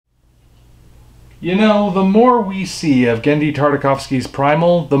You know, the more we see of Genndy Tartakovsky's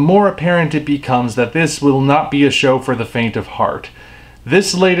Primal, the more apparent it becomes that this will not be a show for the faint of heart.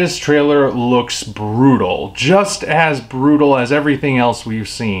 This latest trailer looks brutal, just as brutal as everything else we've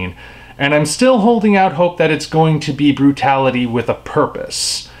seen, and I'm still holding out hope that it's going to be brutality with a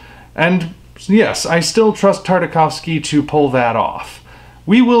purpose. And yes, I still trust Tartakovsky to pull that off.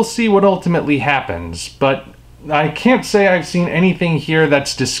 We will see what ultimately happens, but I can't say I've seen anything here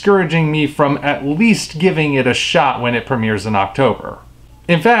that's discouraging me from at least giving it a shot when it premieres in October.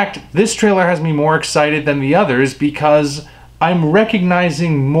 In fact, this trailer has me more excited than the others because I'm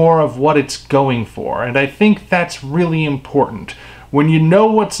recognizing more of what it's going for, and I think that's really important. When you know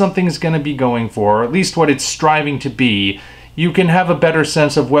what something's going to be going for, or at least what it's striving to be, you can have a better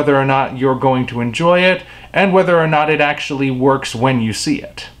sense of whether or not you're going to enjoy it, and whether or not it actually works when you see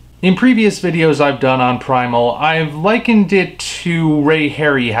it. In previous videos I've done on Primal, I've likened it to Ray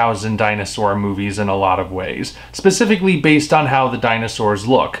Harryhausen dinosaur movies in a lot of ways, specifically based on how the dinosaurs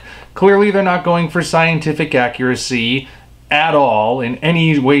look. Clearly they're not going for scientific accuracy at all, in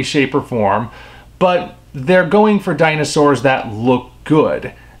any way, shape, or form, but they're going for dinosaurs that look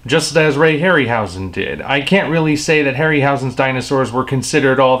good, just as Ray Harryhausen did. I can't really say that Harryhausen's dinosaurs were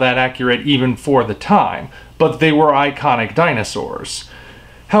considered all that accurate even for the time, but they were iconic dinosaurs.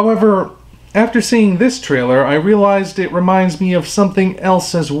 However, after seeing this trailer, I realized it reminds me of something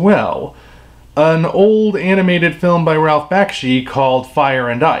else as well. An old animated film by Ralph Bakshi called Fire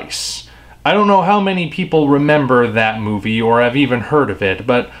and Ice. I don't know how many people remember that movie or have even heard of it,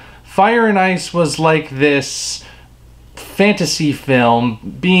 but Fire and Ice was like this fantasy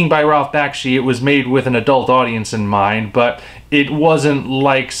film. Being by Ralph Bakshi, it was made with an adult audience in mind, but it wasn't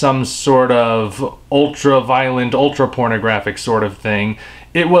like some sort of ultra-violent, ultra-pornographic sort of thing.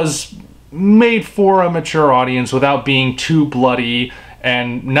 It was made for a mature audience without being too bloody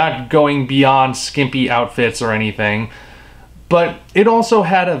and not going beyond skimpy outfits or anything. But it also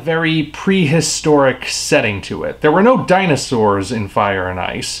had a very prehistoric setting to it. There were no dinosaurs in Fire and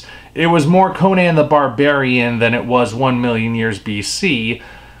Ice. It was more Conan the Barbarian than it was 1,000,000 years BC,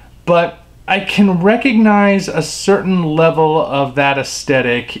 but I can recognize a certain level of that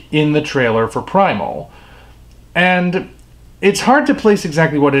aesthetic in the trailer for Primal. And it's hard to place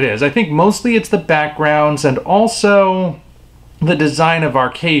exactly what it is. I think mostly it's the backgrounds and also the design of our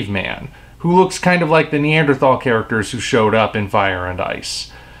caveman, who looks kind of like the Neanderthal characters who showed up in Fire and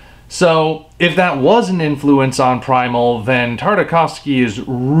Ice. So if that was an influence on Primal, then Tartakovsky is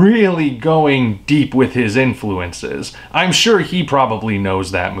really going deep with his influences. I'm sure he probably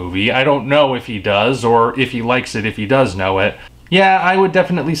knows that movie. I don't know if he does, or if he likes it if he does know it. Yeah, I would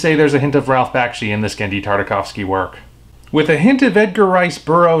definitely say there's a hint of Ralph Bakshi in this Genndy Tartakovsky work. With a hint of Edgar Rice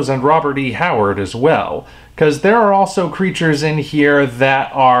Burroughs and Robert E. Howard as well, because there are also creatures in here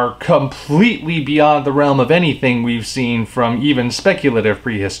that are completely beyond the realm of anything we've seen from even speculative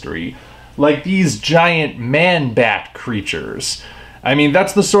prehistory, like these giant man-bat creatures. I mean,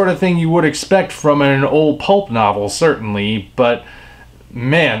 that's the sort of thing you would expect from an old pulp novel, certainly, but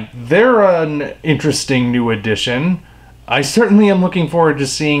man, they're an interesting new addition. I certainly am looking forward to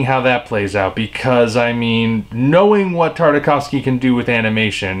seeing how that plays out, because, I mean, knowing what Tartakovsky can do with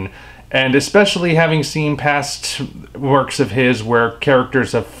animation, and especially having seen past works of his where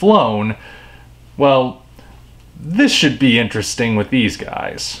characters have flown, well, this should be interesting with these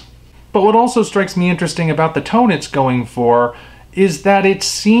guys. But what also strikes me interesting about the tone it's going for is that it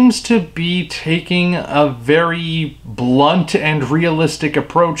seems to be taking a very blunt and realistic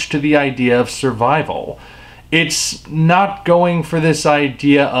approach to the idea of survival. It's not going for this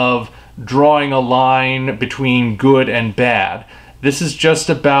idea of drawing a line between good and bad. This is just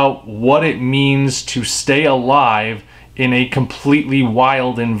about what it means to stay alive in a completely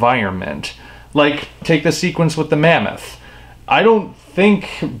wild environment. Like, take the sequence with the mammoth. I don't think,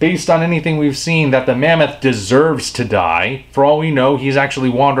 based on anything we've seen, that the mammoth deserves to die. For all we know, he's actually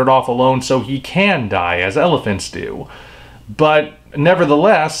wandered off alone so he can die, as elephants do. But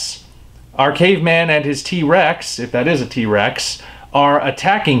nevertheless, our caveman and his T-Rex, if that is a T-Rex, are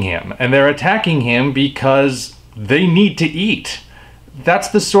attacking him. And they're attacking him because they need to eat. That's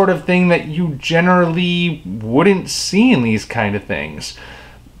the sort of thing that you generally wouldn't see in these kind of things.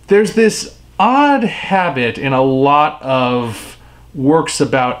 There's this odd habit in a lot of works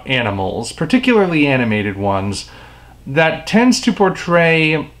about animals, particularly animated ones, that tends to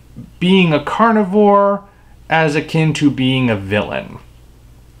portray being a carnivore as akin to being a villain.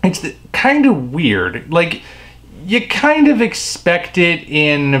 It's kind of weird. Like, you kind of expect it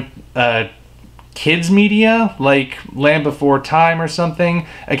in kids media, like Land Before Time or something.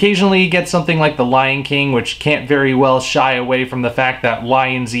 Occasionally you get something like The Lion King, which can't very well shy away from the fact that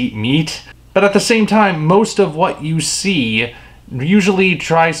lions eat meat. But at the same time, most of what you see usually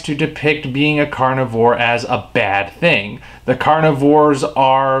tries to depict being a carnivore as a bad thing. The carnivores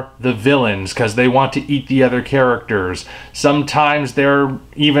are the villains because they want to eat the other characters. Sometimes they're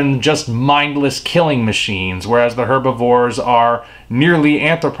even just mindless killing machines, whereas the herbivores are nearly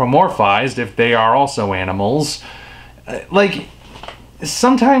anthropomorphized if they are also animals. Like,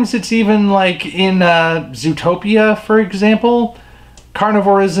 sometimes it's even like in Zootopia, for example.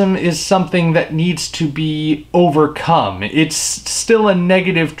 Carnivorism is something that needs to be overcome. It's still a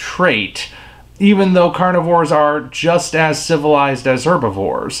negative trait, even though carnivores are just as civilized as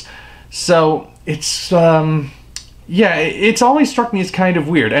herbivores. So it's, yeah, it's always struck me as kind of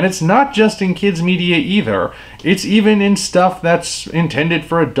weird. And it's not just in kids' media either. It's even in stuff that's intended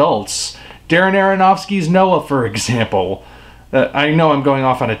for adults. Darren Aronofsky's Noah, for example. I know I'm going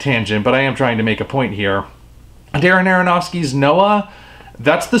off on a tangent, but I am trying to make a point here. Darren Aronofsky's Noah,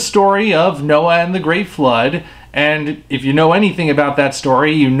 that's the story of Noah and the Great Flood, and if you know anything about that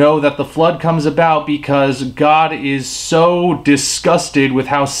story, you know that the flood comes about because God is so disgusted with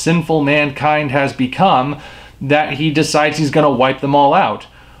how sinful mankind has become that he decides he's going to wipe them all out.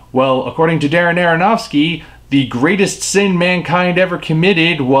 Well, according to Darren Aronofsky, the greatest sin mankind ever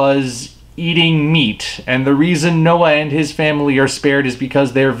committed was eating meat, and the reason Noah and his family are spared is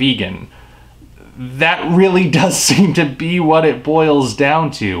because they're vegan. That really does seem to be what it boils down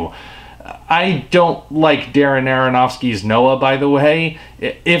to. I don't like Darren Aronofsky's Noah, by the way.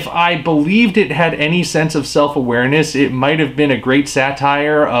 If I believed it had any sense of self-awareness, it might have been a great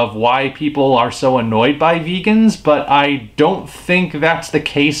satire of why people are so annoyed by vegans, but I don't think that's the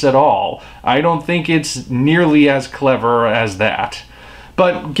case at all. I don't think it's nearly as clever as that.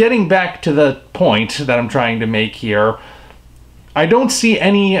 But getting back to the point that I'm trying to make here, I don't see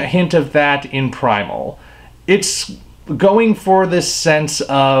any hint of that in Primal. It's going for this sense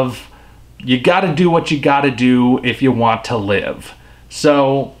of you gotta do what you gotta do if you want to live.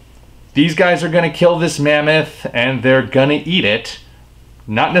 So these guys are gonna kill this mammoth and they're gonna eat it.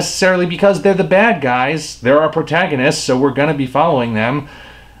 Not necessarily because they're the bad guys, they're our protagonists, so we're gonna be following them,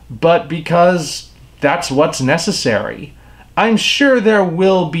 but because that's what's necessary. I'm sure there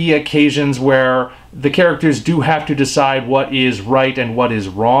will be occasions where the characters do have to decide what is right and what is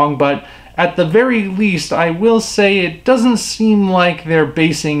wrong, but at the very least, I will say it doesn't seem like they're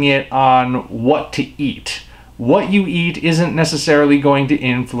basing it on what to eat. What you eat isn't necessarily going to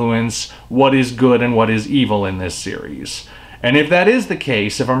influence what is good and what is evil in this series. And if that is the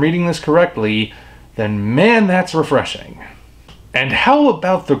case, if I'm reading this correctly, then man, that's refreshing. And how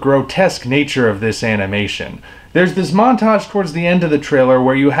about the grotesque nature of this animation? There's this montage towards the end of the trailer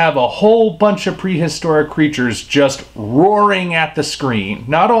where you have a whole bunch of prehistoric creatures just roaring at the screen.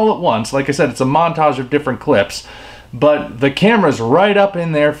 Not all at once, like I said, it's a montage of different clips, but the camera's right up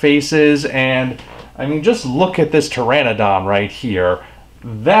in their faces, and I mean, just look at this pteranodon right here.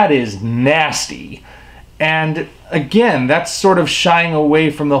 That is nasty. And again, that's sort of shying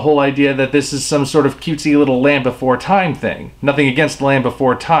away from the whole idea that this is some sort of cutesy little Land Before Time thing. Nothing against Land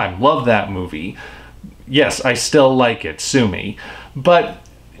Before Time. Love that movie. Yes, I still like it, sue me. But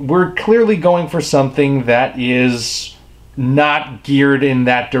we're clearly going for something that is not geared in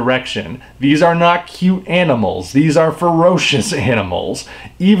that direction. These are not cute animals. These are ferocious animals.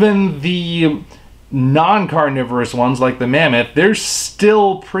 Even the non-carnivorous ones like the mammoth, they're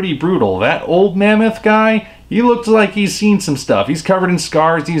still pretty brutal. That old mammoth guy, he looks like he's seen some stuff. He's covered in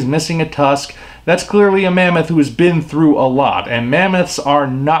scars, he's missing a tusk. That's clearly a mammoth who has been through a lot, and mammoths are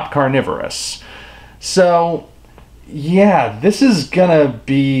not carnivorous. So, yeah, this is gonna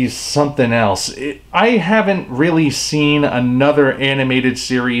be something else. I haven't really seen another animated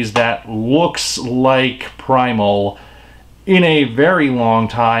series that looks like Primal in a very long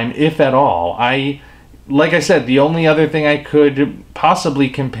time, if at all. Like I said, the only other thing I could possibly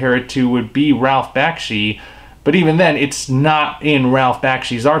compare it to would be Ralph Bakshi, but even then, it's not in Ralph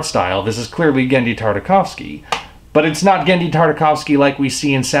Bakshi's art style. This is clearly Genndy Tartakovsky. But it's not Genndy Tartakovsky like we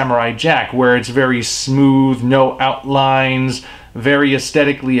see in Samurai Jack, where it's very smooth, no outlines, very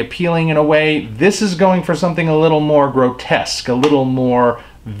aesthetically appealing in a way. This is going for something a little more grotesque, a little more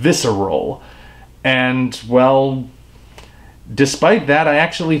visceral. And, well, despite that, I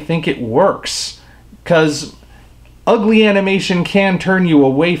actually think it works. Because ugly animation can turn you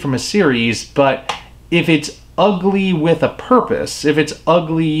away from a series, but if it's ugly with a purpose, if it's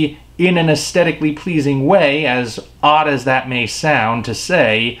ugly in an aesthetically pleasing way, as odd as that may sound to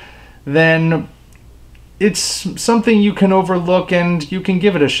say, then it's something you can overlook and you can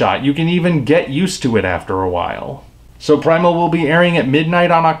give it a shot. You can even get used to it after a while. So Primal will be airing at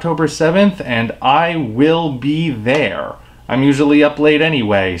midnight on October 7th, and I will be there. I'm usually up late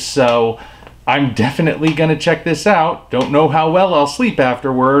anyway, so I'm definitely gonna check this out. Don't know how well I'll sleep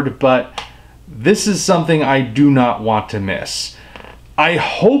afterward, but this is something I do not want to miss. I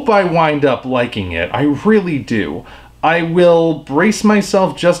hope I wind up liking it. I really do. I will brace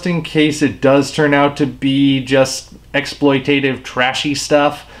myself just in case it does turn out to be just exploitative, trashy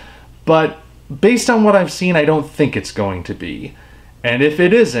stuff, but based on what I've seen, I don't think it's going to be. And if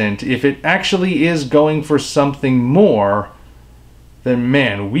it isn't, if it actually is going for something more, then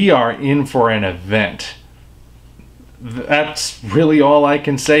man, we are in for an event. That's really all I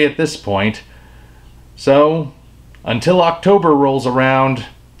can say at this point. So, until October rolls around,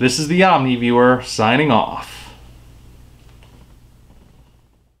 this is the Omni Viewer signing off.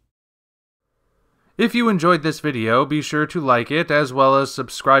 If you enjoyed this video, be sure to like it as well as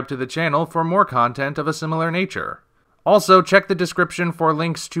subscribe to the channel for more content of a similar nature. Also, check the description for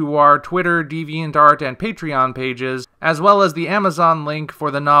links to our Twitter, DeviantArt, and Patreon pages, as well as the Amazon link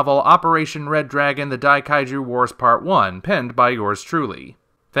for the novel Operation Red Dragon: The Daikaiju Wars Part 1, penned by yours truly.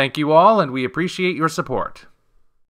 Thank you all, and we appreciate your support.